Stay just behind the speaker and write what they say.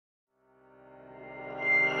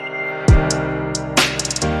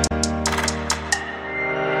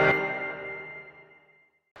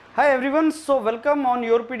Hi everyone, so welcome on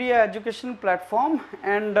YourPedia education platform,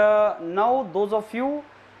 and now those of you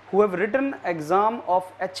who have written exam of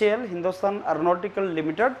HAL Hindustan Aeronautics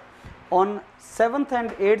Limited on 7th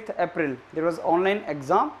and 8th April, there was online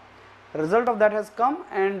exam. Result of that has come,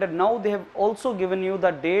 and now they have also given you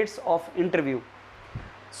the dates of interview.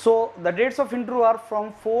 So the dates of interview are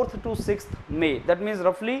from 4th to 6th May. That means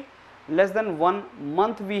roughly less than 1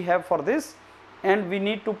 month we have for this, and we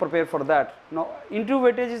need to prepare for that. Now interview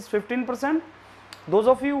weightage is 15%. Those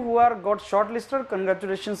of you who are got shortlisted,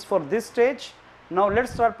 congratulations for this stage. Now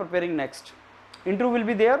let's start preparing next. Interview will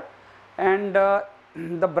be there, and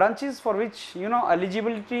the branches for which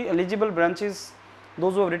eligible branches,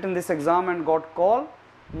 those who have written this exam and got call: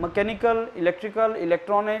 mechanical, electrical,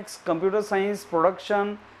 electronics, computer science,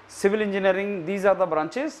 production, civil engineering. These are the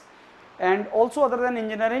branches. And also, other than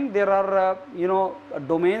engineering, there are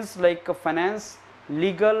domains like finance,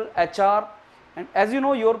 legal, HR, and as you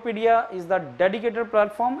know, YourPedia is the dedicated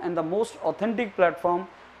platform and the most authentic platform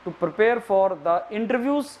to prepare for the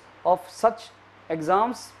interviews of such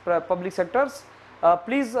exams, public sectors.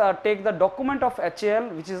 Please take the document of HAL,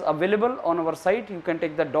 which is available on our site. You can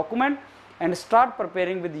take the document and start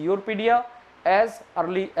preparing with YourPedia as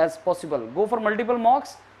early as possible. Go for multiple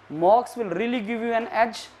mocks. Mocks will really give you an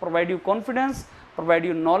edge, provide you confidence, provide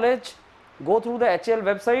you knowledge. Go through the HAL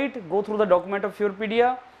website, go through the document of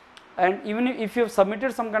YourPedia, and even if you have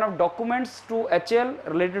submitted some kind of documents to HAL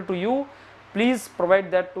related to you, please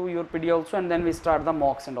provide that to YourPedia also, and then we start the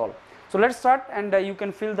mocks and all. So let's start, and you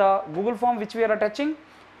can fill the Google form which we are attaching.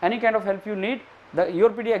 Any kind of help you need, the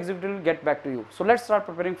YourPedia executive will get back to you. So let's start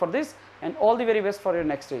preparing for this, and all the very best for your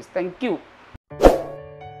next stage. Thank you.